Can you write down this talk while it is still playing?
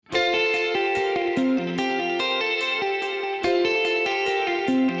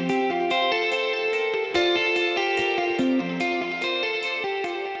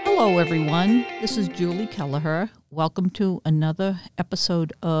everyone. This is Julie Kelleher. Welcome to another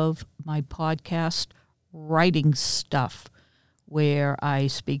episode of my podcast, Writing Stuff, where I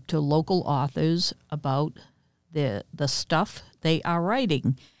speak to local authors about the stuff they are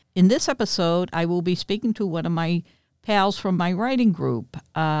writing. In this episode, I will be speaking to one of my pals from my writing group,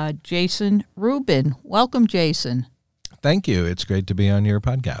 Jason Rubin. Welcome, Jason. Thank you. It's great to be on your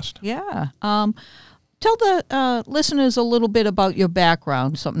podcast. Yeah. Tell the listeners a little bit about your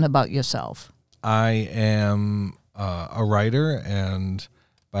background, something about yourself. I am a writer, and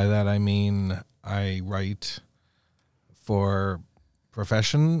by that I mean I write for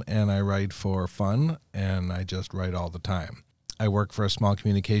profession and I write for fun, and I just write all the time. I work for a small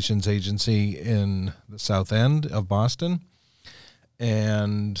communications agency in the South End of Boston,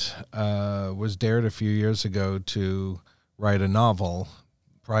 and was dared a few years ago to write a novel.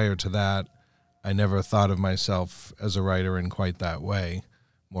 Prior to that, I never thought of myself as a writer in quite that way,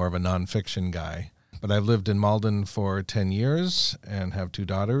 more of a nonfiction guy. But I've lived in Malden for 10 years and have 2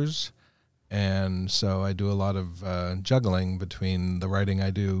 daughters, and so I do a lot of juggling between the writing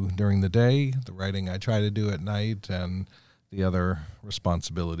I do during the day, the writing I try to do at night, and the other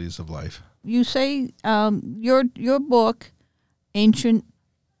responsibilities of life. You say your book, Ancient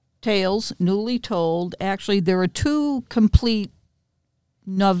Tales, Newly Told, actually there are 2 complete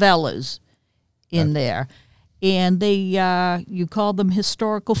novellas in there, and they you call them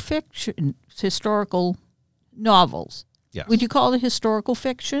historical fiction, historical novels. Yes. Would you call it historical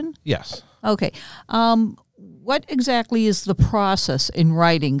fiction? Yes. Okay. What exactly is the process in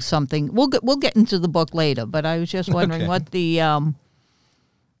writing something? We'll get into the book later, but I was just wondering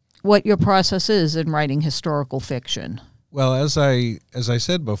what your process is in writing historical fiction. Well, as I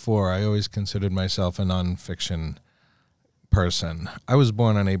said before, I always considered myself a nonfiction person. I was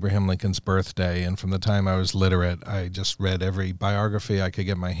born on Abraham Lincoln's birthday, and from the time I was literate, I just read every biography I could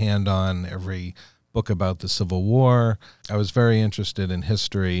get my hand on, every book about the Civil War. I was very interested in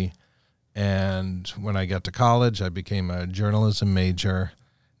history, and when I got to college, I became a journalism major,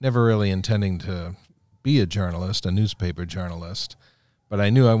 never really intending to be a journalist, a newspaper journalist. But I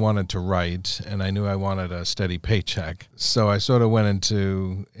knew I wanted to write, and I knew I wanted a steady paycheck. So I sort of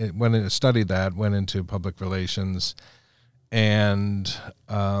studied that, went into public relations, and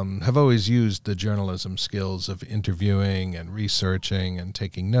have always used the journalism skills of interviewing and researching and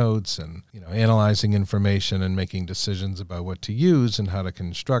taking notes and analyzing information and making decisions about what to use and how to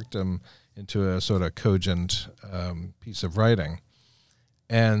construct them into a sort of cogent piece of writing.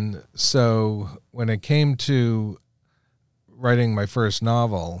 And so when it came to writing my first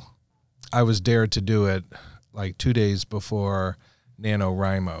novel, I was dared to do it like 2 days before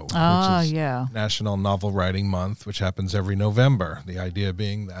NaNoWriMo, which is National Novel Writing Month, which happens every November. The idea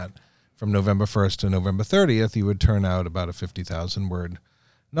being that from November 1st to November 30th, you would turn out about a 50,000-word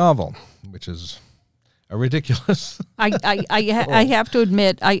novel, which is a ridiculous. I have to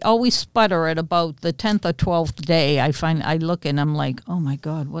admit, I always sputter at about the 10th or 12th day. I look and I'm like, oh my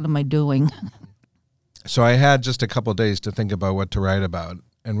God, what am I doing? So I had just a couple days to think about what to write about.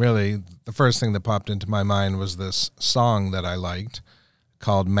 And really, the first thing that popped into my mind was this song that I liked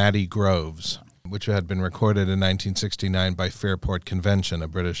called Matty Groves, which had been recorded in 1969 by Fairport Convention, a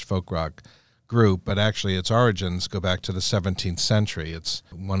British folk rock group. But actually, its origins go back to the 17th century. It's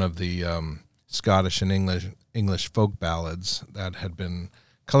one of the Scottish and English folk ballads that had been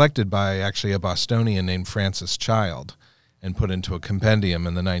collected by actually a Bostonian named Francis Child and put into a compendium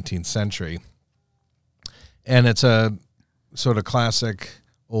in the 19th century. And it's a sort of classic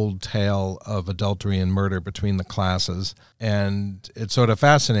old tale of adultery and murder between the classes. And it sort of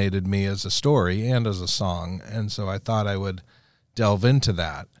fascinated me as a story and as a song. And so I thought I would delve into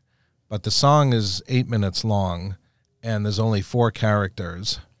that. But the song is 8 minutes long, and there's only 4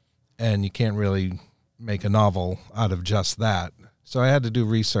 characters, and you can't really make a novel out of just that. So I had to do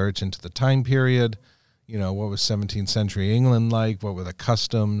research into the time period, what was 17th century England like, what were the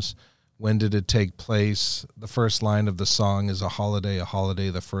customs, when did it take place? The first line of the song is a holiday,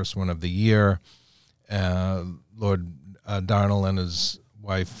 the first one of the year. Lord Darnell and his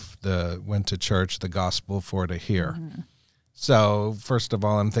wife went to church, the gospel for to hear. Mm-hmm. So first of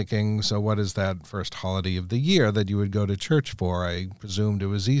all, I'm thinking, so what is that first holiday of the year that you would go to church for? I presumed it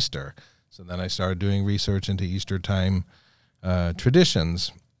was Easter. So then I started doing research into Easter time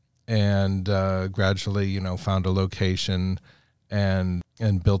traditions, and gradually, found a location and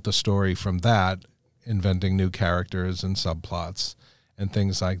built the story from that, inventing new characters and subplots and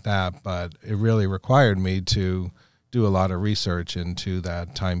things like that. But it really required me to do a lot of research into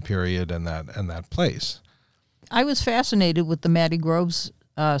that time period and that place. I was fascinated with the Matty Groves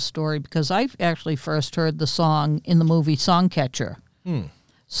story because I actually first heard the song in the movie Songcatcher.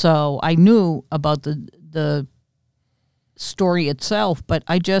 So I knew about the story itself, but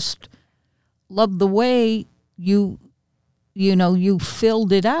I just love the way you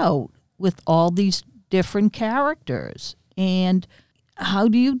filled it out with all these different characters. And how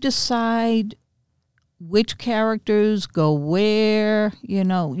do you decide which characters go where?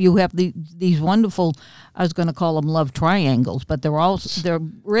 You have these wonderful, I was going to call them love triangles, but they're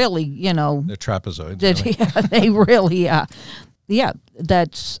really, They're trapezoids. Really. Yeah, they really are. Yeah,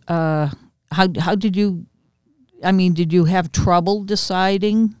 that's, how did you, did you have trouble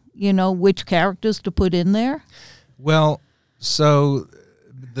deciding, which characters to put in there? Well, so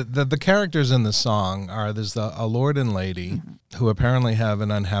the characters in the song there's a lord and lady who apparently have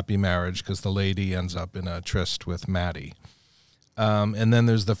an unhappy marriage because the lady ends up in a tryst with Maddie. And then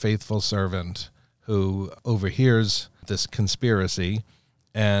there's the faithful servant who overhears this conspiracy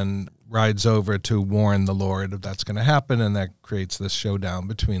and rides over to warn the Lord if that's going to happen, and that creates this showdown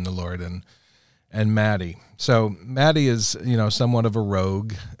between the Lord and Maddie. So Maddie is, somewhat of a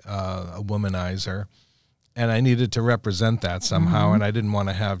rogue, a womanizer, and I needed to represent that somehow, and I didn't want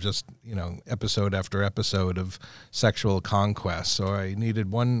to have just, episode after episode of sexual conquest. So I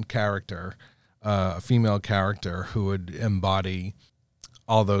needed one character, a female character, who would embody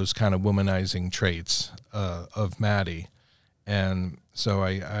all those kind of womanizing traits of Maddie. And so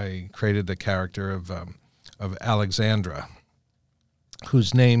I created the character of Alexandra,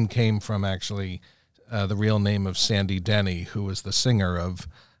 whose name came from actually the real name of Sandy Denny, who was the singer of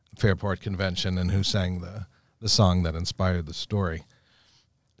Fairport Convention and who sang the song that inspired the story.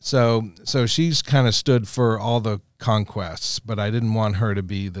 So she's kind of stood for all the conquests, but I didn't want her to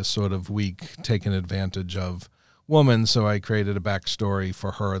be this sort of weak, taken advantage of woman, so I created a backstory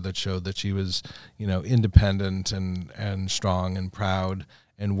for her that showed that she was, independent and strong and proud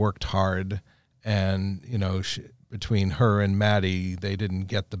and worked hard. And, between her and Maddie, they didn't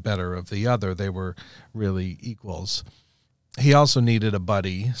get the better of the other. They were really equals. He also needed a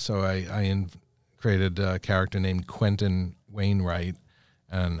buddy, so I created a character named Quentin Wainwright,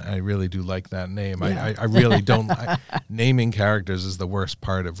 and I really do like that name. Yeah. I really don't. Naming characters is the worst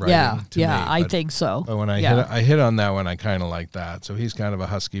part of writing to me. Yeah, I think so. But when I hit on that one, I kind of like that. So he's kind of a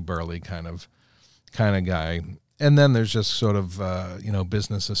husky, burly kind of guy. And then there's just sort of,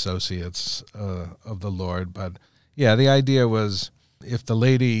 business associates of the Lord. But yeah, the idea was if the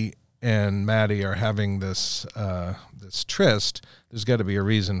lady and Maddie are having this tryst, there's got to be a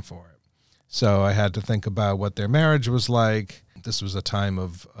reason for it. So I had to think about what their marriage was like. This was a time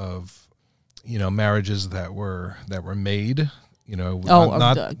of marriages that were made,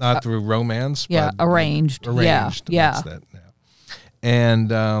 not through romance, but arranged. Yeah. And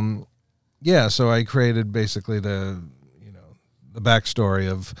so I created basically the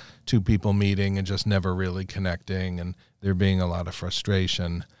backstory of two people meeting and just never really connecting, and there being a lot of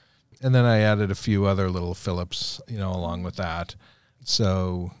frustration. And then I added a few other little Phillips, along with that.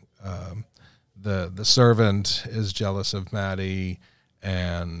 So the servant is jealous of Maddie,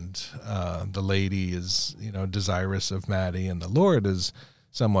 and the lady is, desirous of Maddie, and the Lord is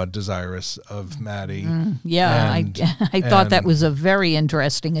somewhat desirous of Maddie. I thought that was a very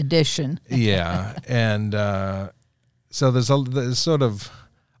interesting addition. Yeah, and so there's sort of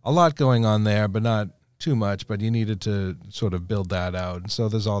a lot going on there, but not too much, but you needed to sort of build that out. So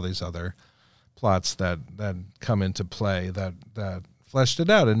there's all these other plots that come into play that fleshed it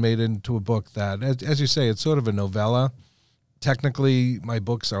out and made it into a book that, as you say, it's sort of a novella. Technically, my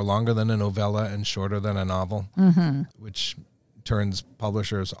books are longer than a novella and shorter than a novel, which turns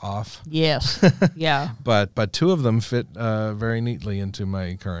publishers off. Yes, yeah. But two of them fit very neatly into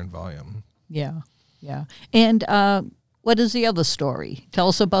my current volume. Yeah. And what is the other story? Tell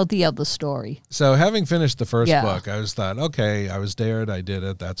us about the other story. So having finished the first book, I was thought, okay, I was dared, I did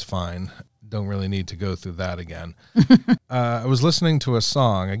it, that's fine. Don't really need to go through that again. I was listening to a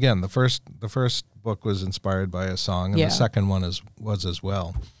song. Again, the first book was inspired by a song, and the second one was as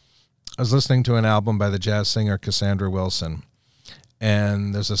well. I was listening to an album by the jazz singer Cassandra Wilson,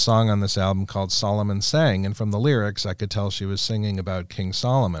 and there's a song on this album called Solomon Sang, and from the lyrics, I could tell she was singing about King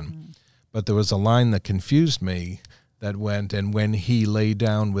Solomon. But there was a line that confused me that went, and when he lay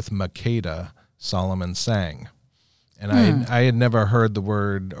down with Makeda, Solomon sang. And I had never heard the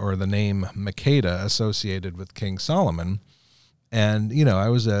word or the name Makeda associated with King Solomon. And, I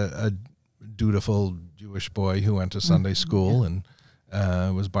was a dutiful Jewish boy who went to Sunday school and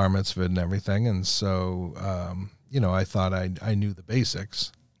was bar mitzvahed and everything. And so, I thought I knew the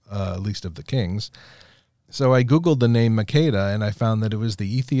basics, at least of the kings. So I Googled the name Makeda, and I found that it was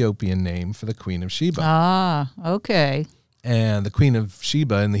the Ethiopian name for the Queen of Sheba. Ah, okay. And the Queen of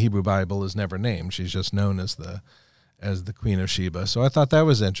Sheba in the Hebrew Bible is never named. She's just known as as the Queen of Sheba. So I thought that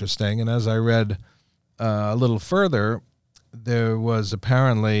was interesting. And as I read a little further, there was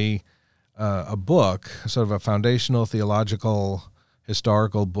apparently a book, sort of a foundational theological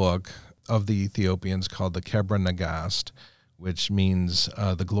historical book of the Ethiopians called the Kebra Nagast, which means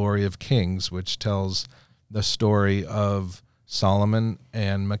the glory of kings, which tells the story of Solomon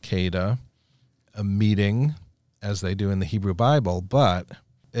and Makeda meeting, as they do in the Hebrew Bible, but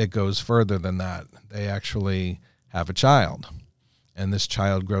it goes further than that. They actually have a child, and this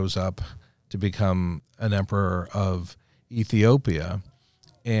child grows up to become an emperor of Ethiopia,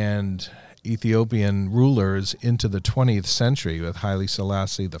 and Ethiopian rulers into the 20th century with Haile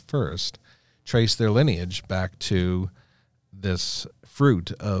Selassie I trace their lineage back to this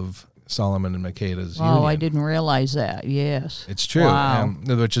fruit of Solomon and Makeda's union. Oh, I didn't realize that. Yes. It's true. Wow.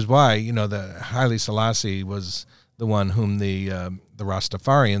 Which is why, the Haile Selassie was the one whom the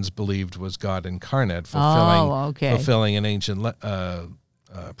Rastafarians believed was God incarnate, fulfilling an ancient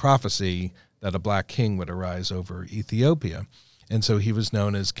prophecy that a black king would arise over Ethiopia. And so he was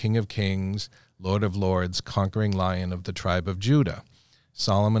known as King of Kings, Lord of Lords, conquering lion of the tribe of Judah.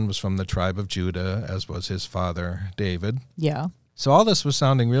 Solomon was from the tribe of Judah, as was his father, David. Yeah. So all this was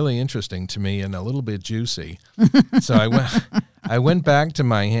sounding really interesting to me and a little bit juicy. So I went back to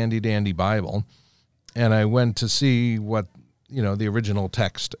my handy-dandy Bible, and I went to see what, the original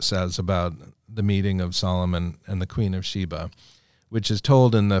text says about the meeting of Solomon and the Queen of Sheba, which is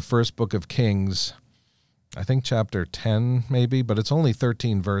told in the first book of Kings, I think chapter 10 maybe, but it's only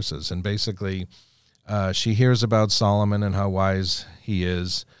 13 verses. And basically, she hears about Solomon and how wise he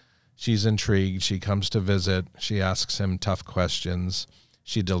is. She's intrigued. She comes to visit. She asks him tough questions.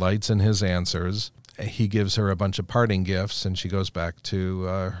 She delights in his answers. He gives her a bunch of parting gifts, and she goes back to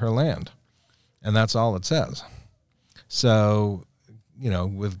her land. And that's all it says. So,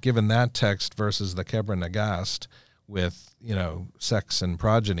 with given that text versus the Kebra Nagast with, sex and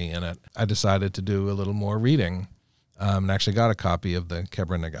progeny in it, I decided to do a little more reading and actually got a copy of the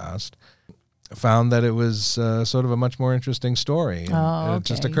Kebra Nagast. Found that it was sort of a much more interesting story. And it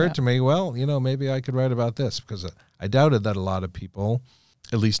just occurred to me, well, maybe I could write about this, because I doubted that a lot of people,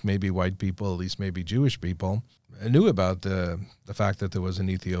 at least maybe white people, at least maybe Jewish people, knew about the fact that there was an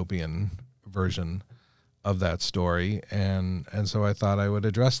Ethiopian version of that story. And so I thought I would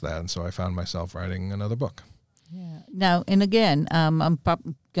address that. And so I found myself writing another book. Yeah. Now, and again, I'm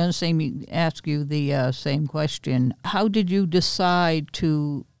going to ask you the same question. How did you decide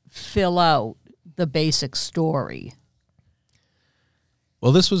to fill out the basic story?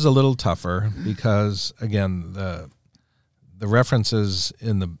 Well, this was a little tougher because, again, the references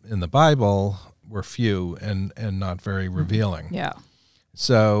in the Bible were few and not very revealing. Yeah.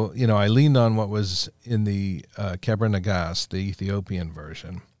 So, I leaned on what was in the Kebra Nagast, the Ethiopian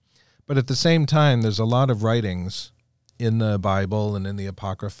version. But at the same time, there's a lot of writings in the Bible and in the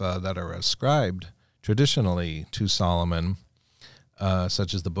Apocrypha that are ascribed traditionally to Solomon,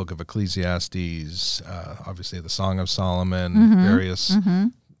 such as the book of Ecclesiastes, obviously the Song of Solomon, various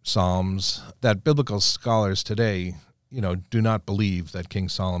Psalms, that biblical scholars today, do not believe that King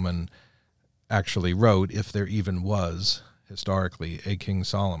Solomon actually wrote, if there even was historically a King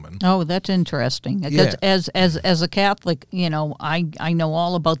Solomon. Oh, that's interesting. Because as a Catholic, I know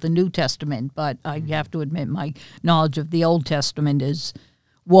all about the New Testament, but I have to admit my knowledge of the Old Testament is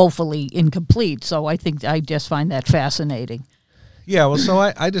woefully incomplete. So I think I just find that fascinating. Yeah, well, so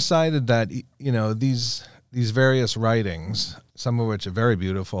I decided that, these various writings, some of which are very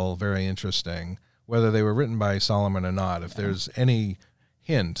beautiful, very interesting, whether they were written by Solomon or not, if there's any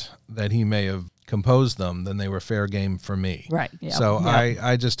hint that he may have composed them, then they were fair game for me. Right. Yeah. So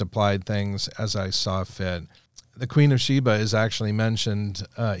I just applied things as I saw fit. The Queen of Sheba is actually mentioned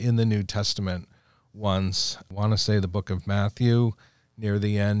in the New Testament once. I want to say the book of Matthew. Near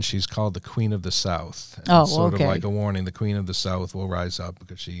the end, she's called the Queen of the South. And it's sort of like a warning. The Queen of the South will rise up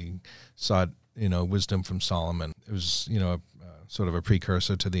because she sought, wisdom from Solomon. It was, sort of a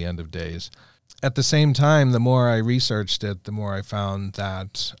precursor to the end of days. At the same time, the more I researched it, the more I found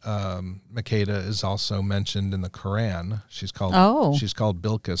that Makeda is also mentioned in the Quran. She's called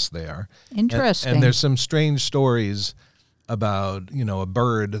Bilqis there. Interesting. And there's some strange stories about, a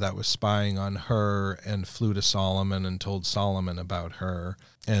bird that was spying on her and flew to Solomon and told Solomon about her,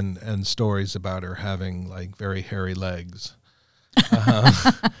 and stories about her having like very hairy legs.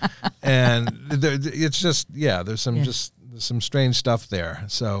 And it's just, there's some strange stuff there.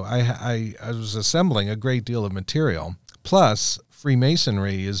 So I was assembling a great deal of material. Plus,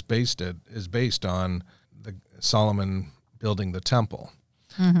 Freemasonry is based on the Solomon building the temple,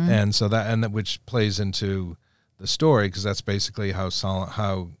 and so that which plays into the story, because that's basically how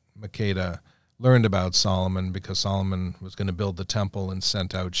Makeda learned about Solomon because Solomon was going to build the temple and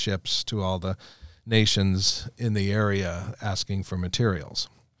sent out ships to all the nations in the area asking for materials.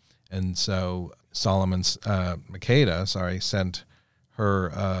 And so Makeda sent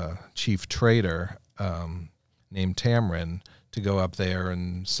her chief trader named Tamrin to go up there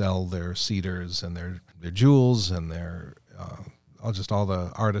and sell their cedars and their jewels and their all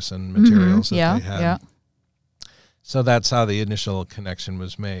the artisan materials that they had. Yeah. So that's how the initial connection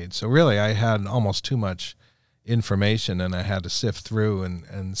was made. So really, I had almost too much information, and I had to sift through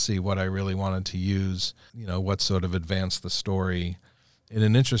and see what I really wanted to use, what sort of advanced the story in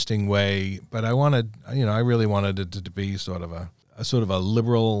an interesting way. But I really wanted it to be sort of a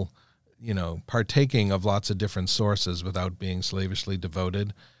liberal, partaking of lots of different sources without being slavishly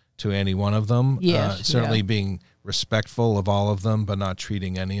devoted to any one of them. Yes, certainly being respectful of all of them, but not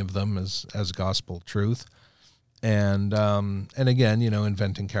treating any of them as gospel truth. And again,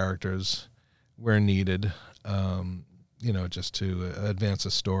 inventing characters where needed, just to advance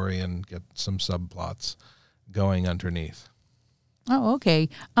a story and get some subplots going underneath. Oh, okay.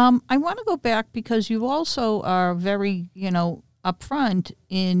 I want to go back because you also are very, upfront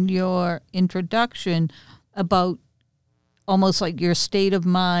in your introduction about almost like your state of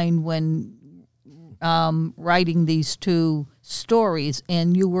mind when writing these two stories,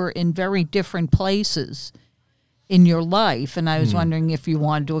 and you were in very different places in your life, and I was wondering if you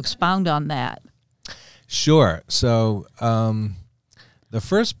wanted to expound on that. Sure. So the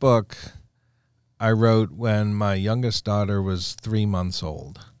first book I wrote when my youngest daughter was 3 months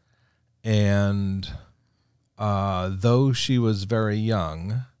old, and though she was very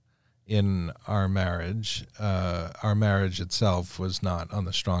young in our marriage itself was not on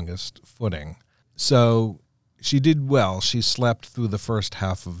the strongest footing. So she did well. She slept through the first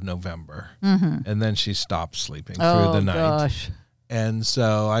half of November, and then she stopped sleeping through the night. Gosh. And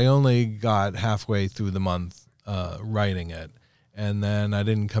so I only got halfway through the month writing it, and then I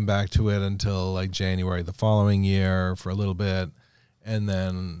didn't come back to it until like January the following year for a little bit, and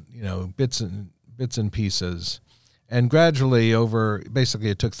then bits and pieces. And gradually basically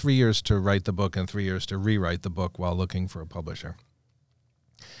it took 3 years to write the book and 3 years to rewrite the book while looking for a publisher.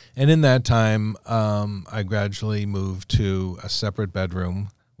 And in that time, I gradually moved to a separate bedroom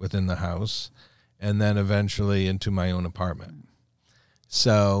within the house, and then eventually into my own apartment.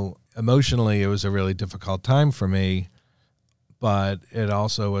 So emotionally, it was a really difficult time for me, but it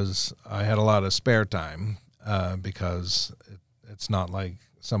also was, I had a lot of spare time because it's not like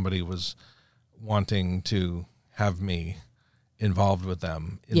somebody was wanting to have me involved with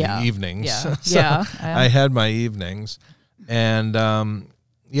them in the evenings. Yeah. So I had my evenings. And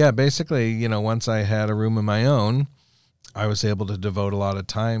basically, once I had a room of my own, I was able to devote a lot of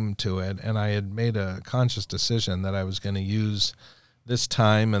time to it. And I had made a conscious decision that I was going to use this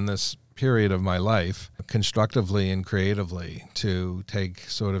time and this period of my life constructively and creatively to take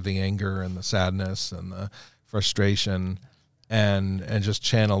sort of the anger and the sadness and the frustration and just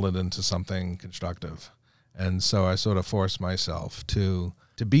channel it into something constructive. And so I sort of forced myself to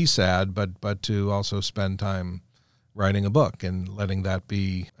be sad, but to also spend time writing a book and letting that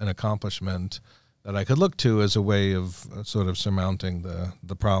be an accomplishment that I could look to as a way of sort of surmounting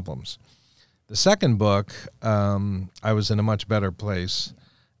the problems. The second book, I was in a much better place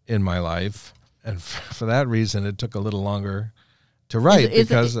in my life, and for that reason, it took a little longer to write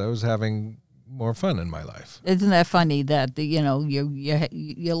because I was having more fun in my life. Isn't that funny that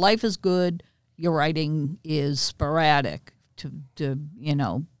your life is good, your writing is sporadic, to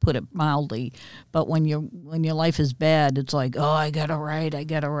put it mildly, but when your life is bad, it's like, oh, I gotta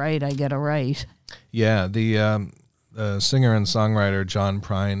write. Yeah, the singer and songwriter John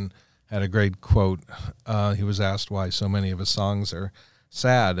Prine had a great quote. He was asked why so many of his songs are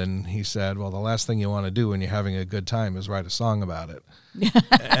sad, and he said, well, the last thing you want to do when you're having a good time is write a song about it.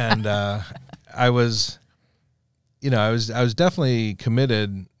 And I was definitely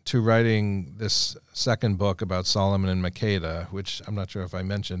committed to writing this second book about Solomon and Makeda, which I'm not sure if I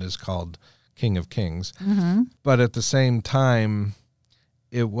mentioned is called King of Kings. Mm-hmm. But at the same time,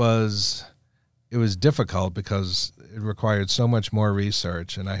 it was difficult because it required so much more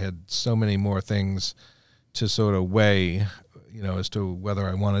research, and I had so many more things to sort of weigh, as to whether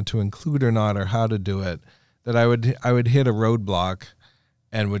I wanted to include or not, or how to do it, that I would hit a roadblock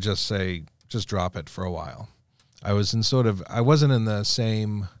and would just say, just drop it for a while. I wasn't in the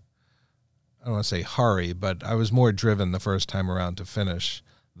same, I don't want to say hurry, but I was more driven the first time around to finish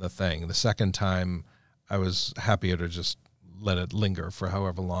the thing. The second time, I was happier to just let it linger for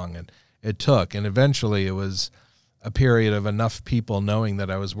however long it took. And eventually it was a period of enough people knowing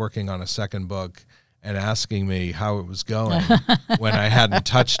that I was working on a second book and asking me how it was going when I hadn't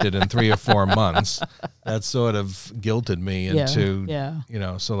touched it in 3 or 4 months. That sort of guilted me into,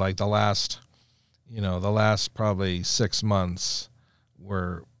 so like the last probably 6 months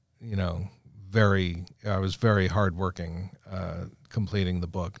were, I was very hardworking, completing the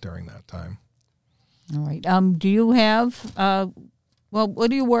book during that time. All right. Do you have,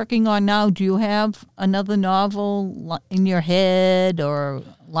 what are you working on now? Do you have another novel in your head or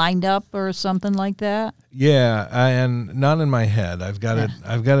lined up or something like that? Yeah, and not in my head. I've got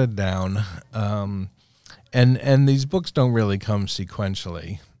it down. And these books don't really come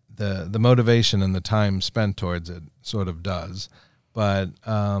sequentially. The motivation and the time spent towards it sort of does. But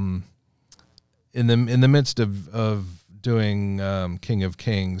in the midst of doing King of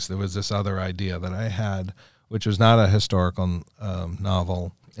Kings, there was this other idea that I had, which was not a historical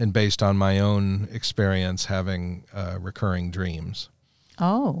novel and based on my own experience having recurring dreams.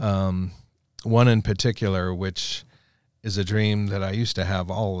 Oh. One in particular, which is a dream that I used to have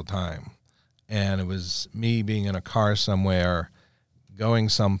all the time. And it was me being in a car somewhere, going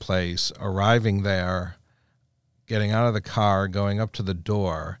someplace, arriving there, getting out of the car, going up to the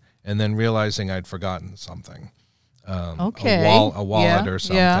door, and then realizing I'd forgotten something. A wallet or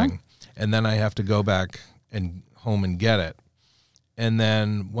something. Yeah. And then I have to go back and home and get it. And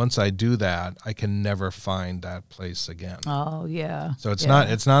then once I do that, I can never find that place again. Oh, yeah. So it's not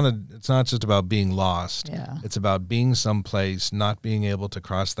just about being lost. Yeah. It's about being someplace, not being able to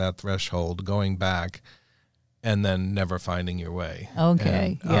cross that threshold, going back, and then never finding your way.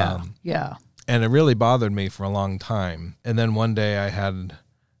 Okay. And, yeah. And it really bothered me for a long time. And then one day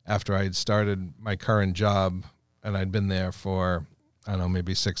after I had started my current job, and I'd been there for, I don't know,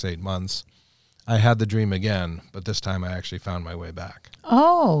 maybe 6-8 months, I had the dream again, but this time I actually found my way back.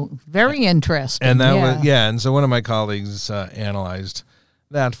 Oh, very interesting. And that and so one of my colleagues analyzed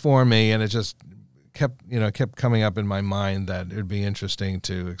that for me, and it just kept coming up in my mind that it would be interesting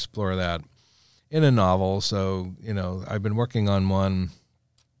to explore that in a novel. So, I've been working on one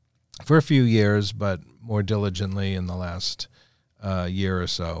for a few years, but more diligently in the last year or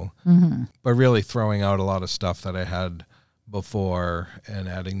so. Mm-hmm. But really throwing out a lot of stuff that I had before and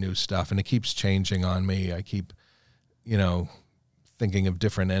adding new stuff, and it keeps changing on me. I keep thinking of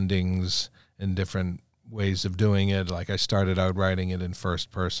different endings and different ways of doing it. Like I started out writing it in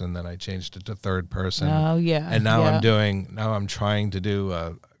first person, then I changed it to third person. Oh yeah. And now I'm trying to do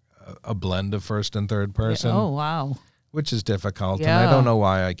a blend of first and third person. Yeah. Oh wow. Which is difficult, Yeah. and I don't know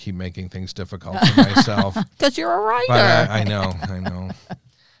why I keep making things difficult for myself. Because you're a writer. But I know.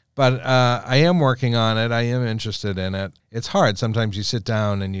 But I am working on it. I am interested in it. It's hard. Sometimes you sit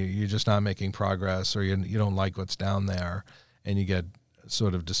down and you're just not making progress, or you don't like what's down there, and you get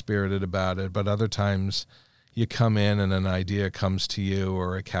sort of dispirited about it. But other times you come in and an idea comes to you,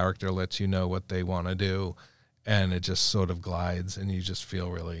 or a character lets you know what they want to do, and it just sort of glides, and you just feel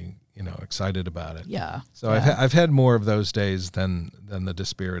really excited about it. Yeah. So yeah. I've had more of those days than the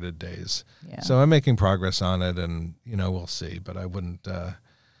dispirited days. Yeah. So I'm making progress on it, and we'll see. But I wouldn't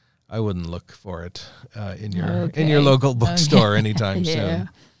look for it in your local bookstore anytime soon.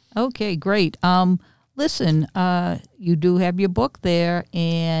 Okay, great. Listen, you do have your book there,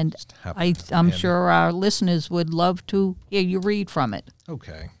 and I'm sure our listeners would love to hear you read from it.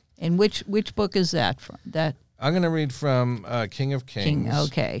 Okay. And which book is that from? I'm going to read from King of Kings.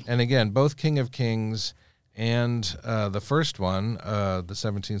 Okay. And again, both King of Kings and the first one, the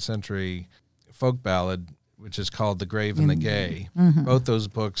 17th century folk ballad, which is called The Grave and the Gay. Mm-hmm. Both those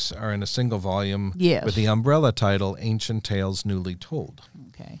books are in a single volume with the umbrella title, Ancient Tales Newly Told.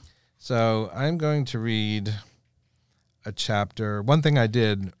 Okay. So I'm going to read a chapter. One thing I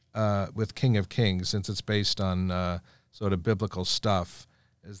did with King of Kings, since it's based on sort of biblical stuff,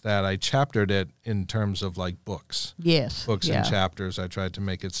 is that I chaptered it in terms of like books. Yes. Books and chapters. I tried to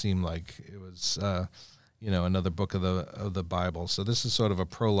make it seem like it was, another book of the Bible. So this is sort of a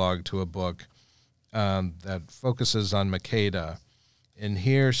prologue to a book that focuses on Makeda. And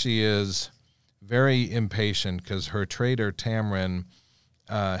here she is very impatient because her trader Tamrin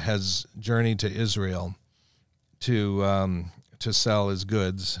has journeyed to Israel to sell his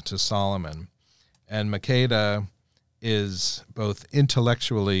goods to Solomon. And Makeda is both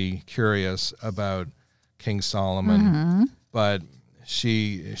intellectually curious about King Solomon, but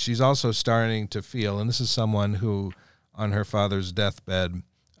she's also starting to feel, and this is someone who on her father's deathbed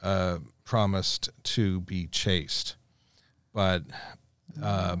promised to be chaste, but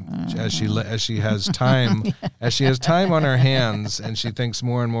as she has time on her hands, and she thinks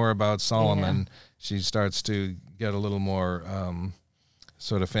more and more about Solomon, she starts to get a little more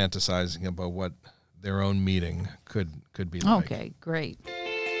sort of fantasizing about what their own meeting could be like. Okay, great.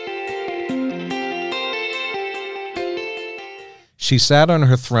 She sat on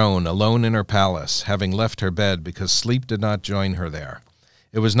her throne, alone in her palace, having left her bed because sleep did not join her there.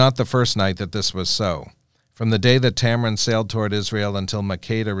 It was not the first night that this was so. From the day that Tamrin sailed toward Israel until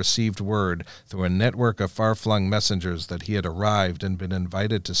Makeda received word through a network of far-flung messengers that he had arrived and been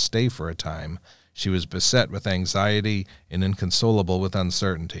invited to stay for a time, she was beset with anxiety and inconsolable with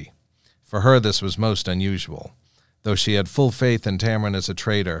uncertainty. For her this was most unusual. Though she had full faith in Tamrin as a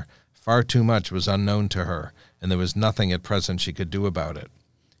traitor, far too much was unknown to her, and there was nothing at present she could do about it.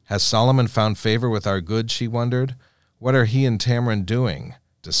 Has Solomon found favor with our goods, she wondered? What are he and Tamrin doing?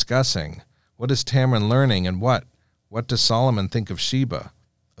 Discussing? What is Tamrin learning, and what does Solomon think of Sheba?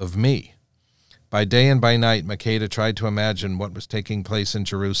 Of me? By day and by night, Makeda tried to imagine what was taking place in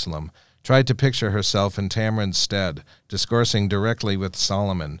Jerusalem, tried to picture herself in Tamrin's stead, discoursing directly with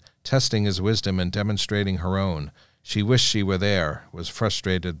Solomon, testing his wisdom and demonstrating her own. She wished she were there, was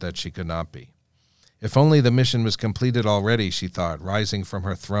frustrated that she could not be. If only the mission was completed already, she thought, rising from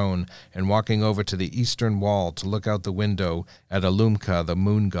her throne and walking over to the eastern wall to look out the window at Alumka, the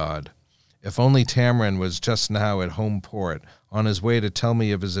moon god. If only Tamrin was just now at home port, on his way to tell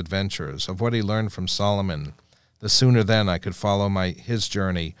me of his adventures, of what he learned from Solomon. The sooner then I could follow his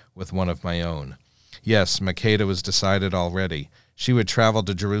journey with one of my own. Yes, Makeda was decided already. She would travel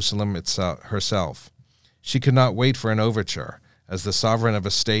to Jerusalem herself. She could not wait for an overture. As the sovereign of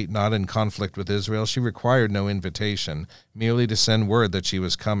a state not in conflict with Israel, she required no invitation, merely to send word that she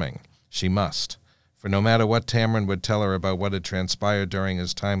was coming. She must. For no matter what Tamrin would tell her about what had transpired during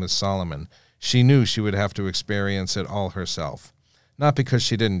his time with Solomon, she knew she would have to experience it all herself. Not because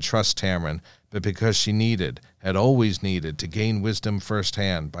she didn't trust Tamrin, but because she had always needed, to gain wisdom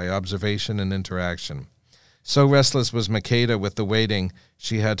firsthand by observation and interaction. So restless was Makeda with the waiting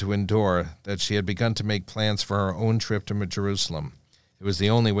she had to endure that she had begun to make plans for her own trip to Jerusalem. It was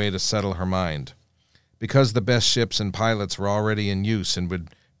the only way to settle her mind. Because the best ships and pilots were already in use and would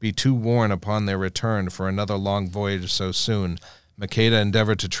be too worn upon their return for another long voyage so soon, Makeda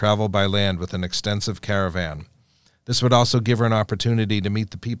endeavored to travel by land with an extensive caravan. This would also give her an opportunity to meet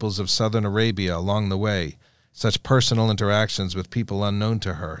the peoples of southern Arabia along the way. Such personal interactions with people unknown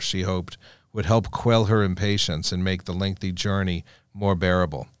to her, she hoped, would help quell her impatience and make the lengthy journey more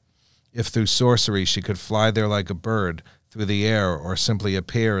bearable. If through sorcery she could fly there like a bird through the air, or simply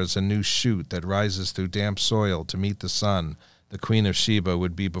appear as a new shoot that rises through damp soil to meet the sun, the Queen of Sheba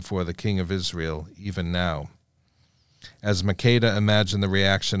would be before the King of Israel even now. As Makeda imagined the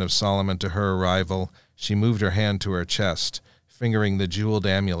reaction of Solomon to her arrival, she moved her hand to her chest, fingering the jeweled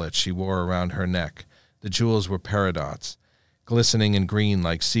amulet she wore around her neck. The jewels were peridots, glistening in green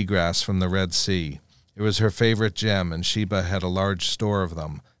like seagrass from the Red Sea. It was her favorite gem, and Sheba had a large store of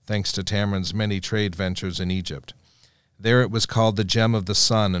them, thanks to Tamrin's many trade ventures in Egypt. There it was called the Gem of the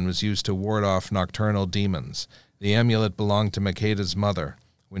Sun and was used to ward off nocturnal demons. The amulet belonged to Makeda's mother.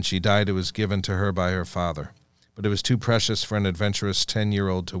 When she died, it was given to her by her father. But it was too precious for an adventurous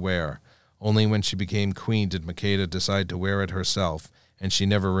 10-year-old to wear. Only when she became queen did Makeda decide to wear it herself, and she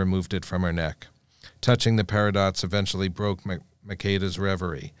never removed it from her neck. Touching the peridots eventually broke Makeda's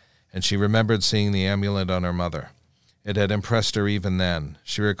reverie, and she remembered seeing the amulet on her mother. It had impressed her even then.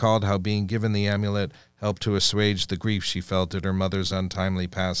 She recalled how being given the amulet helped to assuage the grief she felt at her mother's untimely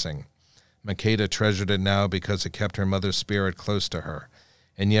passing. Makeda treasured it now because it kept her mother's spirit close to her,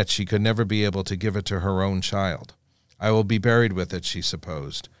 and yet she could never be able to give it to her own child. I will be buried with it, she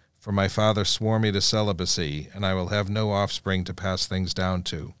supposed, for my father swore me to celibacy, and I will have no offspring to pass things down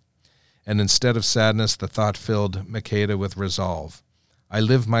to. And instead of sadness, the thought filled Makeda with resolve. I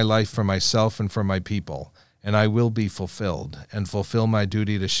live my life for myself and for my people, and I will be fulfilled, and fulfill my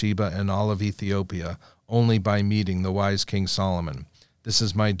duty to Sheba and all of Ethiopia only by meeting the wise King Solomon. This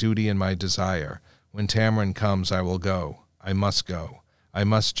is my duty and my desire. When Tamrin comes, I will go. I must go. I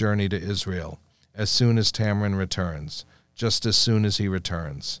must journey to Israel, as soon as Tamrin returns, just as soon as he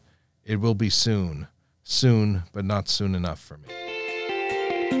returns. It will be soon, but not soon enough for me.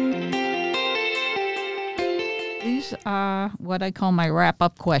 These are what I call my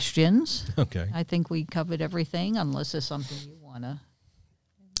wrap-up questions. Okay. I think we covered everything, unless there's something you want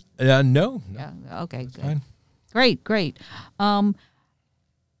to... No. Yeah, okay, good. Fine. Great.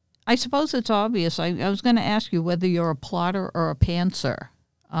 I suppose it's obvious. I was going to ask you whether you're a plotter or a pantser.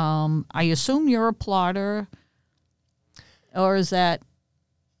 I assume you're a plotter, or is that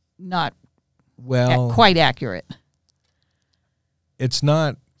not quite accurate? It's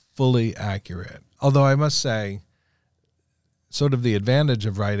not fully accurate. Although I must say, sort of the advantage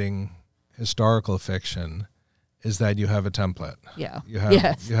of writing historical fiction is that you have a template. Yeah. You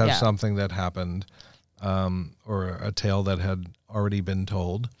have something that happened, or a tale that had already been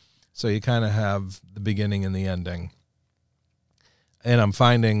told. So you kind of have the beginning and the ending. And I'm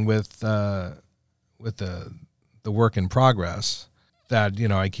finding with the work in progress that,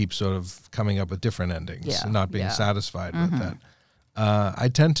 I keep sort of coming up with different endings and not being satisfied with that. I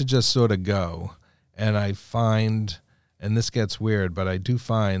tend to just sort of go, and I find, and this gets weird, but I do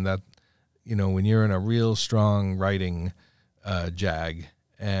find that, when you're in a real strong writing jag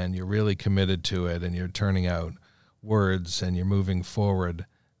and you're really committed to it and you're turning out words and you're moving forward,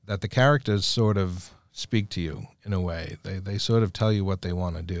 that the characters sort of speak to you in a way. They sort of tell you what they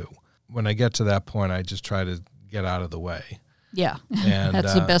want to do. When I get to that point, I just try to get out of the way. Yeah, and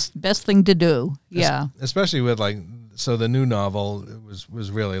that's the best thing to do. Yeah, especially with so the new novel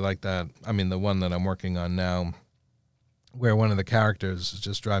was really like that. I mean, the one that I'm working on now, where one of the characters is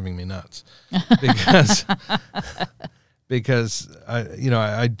just driving me nuts because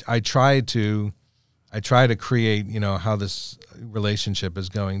I try to create how this relationship is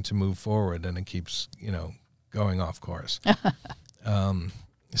going to move forward, and it keeps going off course.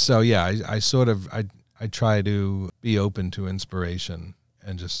 So yeah, I try to be open to inspiration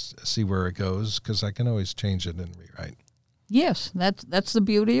and just see where it goes, because I can always change it and rewrite. Yes, that's the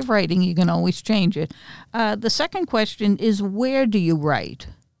beauty of writing. You can always change it. The second question is, where do you write?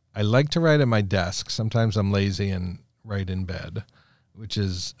 I like to write at my desk. Sometimes I'm lazy and write in bed, which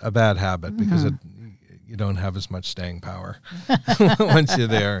is a bad habit because you don't have as much staying power. Once you're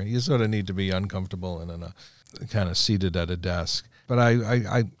there, you sort of need to be uncomfortable and kind of seated at a desk. But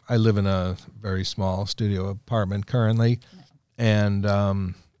I live in a very small studio apartment currently,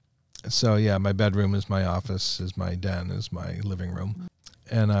 and so yeah, my bedroom is my office, is my den, is my living room,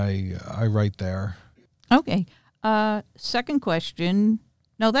 and I write there. Okay. Second question.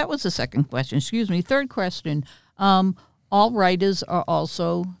 No, that was the second question. Excuse me. Third question. All writers are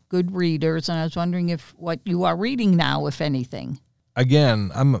also good readers, and I was wondering if what you are reading now, if anything.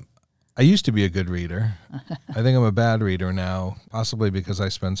 Again, I used to be a good reader. I think I'm a bad reader now, possibly because I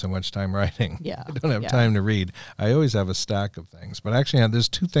spend so much time writing. Yeah, I don't have time to read. I always have a stack of things. But actually, there's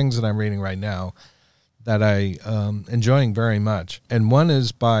two things that I'm reading right now that I'm enjoying very much. And one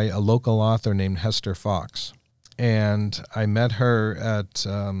is by a local author named Hester Fox. And I met her at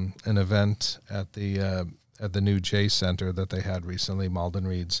an event at the new J Center that they had recently, Malden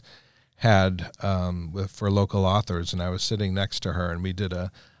Reads had for local authors. And I was sitting next to her, and we did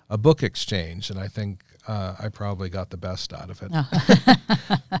a book exchange, and I think I probably got the best out of it.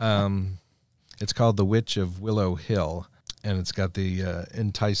 It's called The Witch of Willow Hill, and it's got the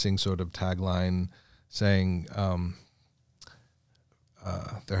enticing sort of tagline saying,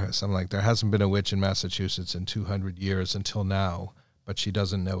 there hasn't been a witch in Massachusetts in 200 years until now, but she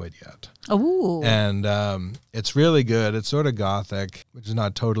doesn't know it yet. Oh, and it's really good. It's sort of gothic, which is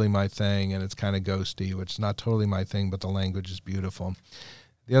not totally my thing, and it's kind of ghosty, which is not totally my thing, but the language is beautiful.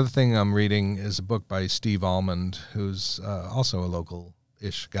 The other thing I'm reading is a book by Steve Almond, who's also a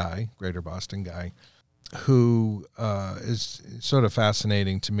local-ish guy, Greater Boston guy, who is sort of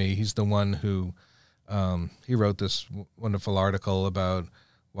fascinating to me. He's the one who he wrote this wonderful article about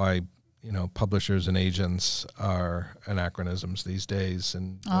why publishers and agents are anachronisms these days,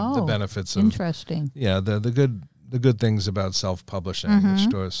 and the benefits of interesting. Yeah, the good things about self-publishing, which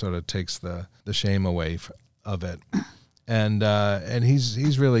sort of takes the shame away of it. And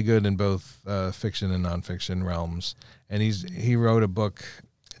he's really good in both fiction and nonfiction realms. And he wrote a book,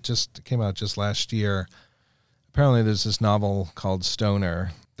 it came out just last year. Apparently there's this novel called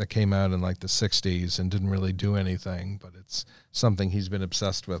Stoner that came out in like the 60s and didn't really do anything, but it's something he's been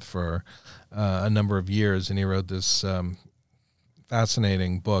obsessed with for a number of years. And he wrote this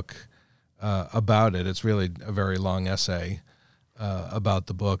fascinating book about it. It's really a very long essay about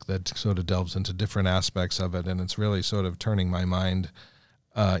the book that sort of delves into different aspects of it, and it's really sort of turning my mind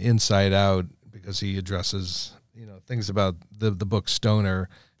inside out, because he addresses things about the book Stoner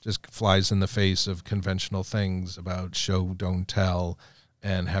just flies in the face of conventional things about show don't tell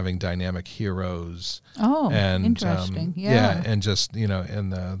and having dynamic heroes. Oh, and interesting. And just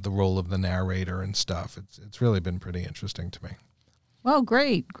and the role of the narrator and stuff. It's really been pretty interesting to me. Well,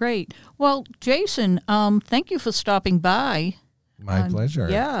 great. Well, Jason, thank you for stopping by. My pleasure.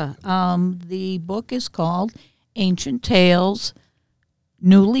 Yeah. The book is called Ancient Tales,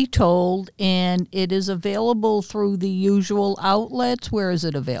 Newly Told, and it is available through the usual outlets. Where is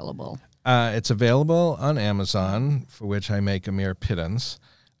it available? It's available on Amazon, for which I make a mere pittance.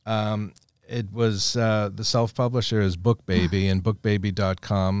 It was the self-publisher is BookBaby, and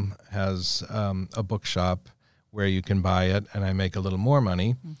BookBaby.com has a bookshop where you can buy it, and I make a little more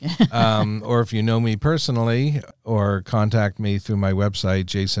money. Or if you know me personally, or contact me through my website,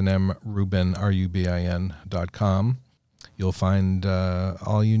 jasonmrubin.com, you'll find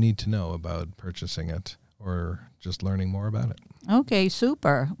all you need to know about purchasing it or just learning more about it. Okay,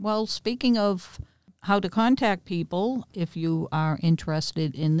 super. Well, speaking of how to contact people, if you are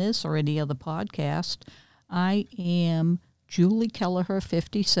interested in this or any other podcast, I am Julie Kelleher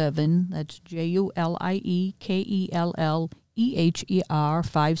 57. That's JULIEKELLEHER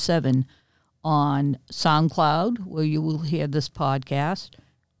 57 on SoundCloud, where you will hear this podcast,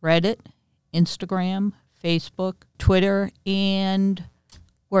 Reddit, Instagram, Facebook, Twitter, and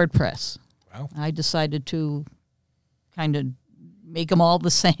WordPress. Wow. I decided to kind of make them all the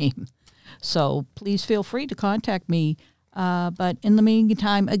same. So please feel free to contact me. But in the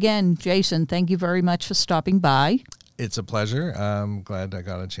meantime, again, Jason, thank you very much for stopping by. It's a pleasure. I'm glad I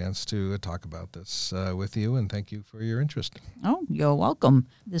got a chance to talk about this with you, and thank you for your interest. Oh, you're welcome.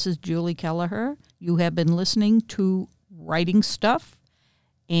 This is Julie Kelleher. You have been listening to Writing Stuff,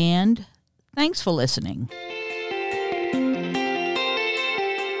 and thanks for listening.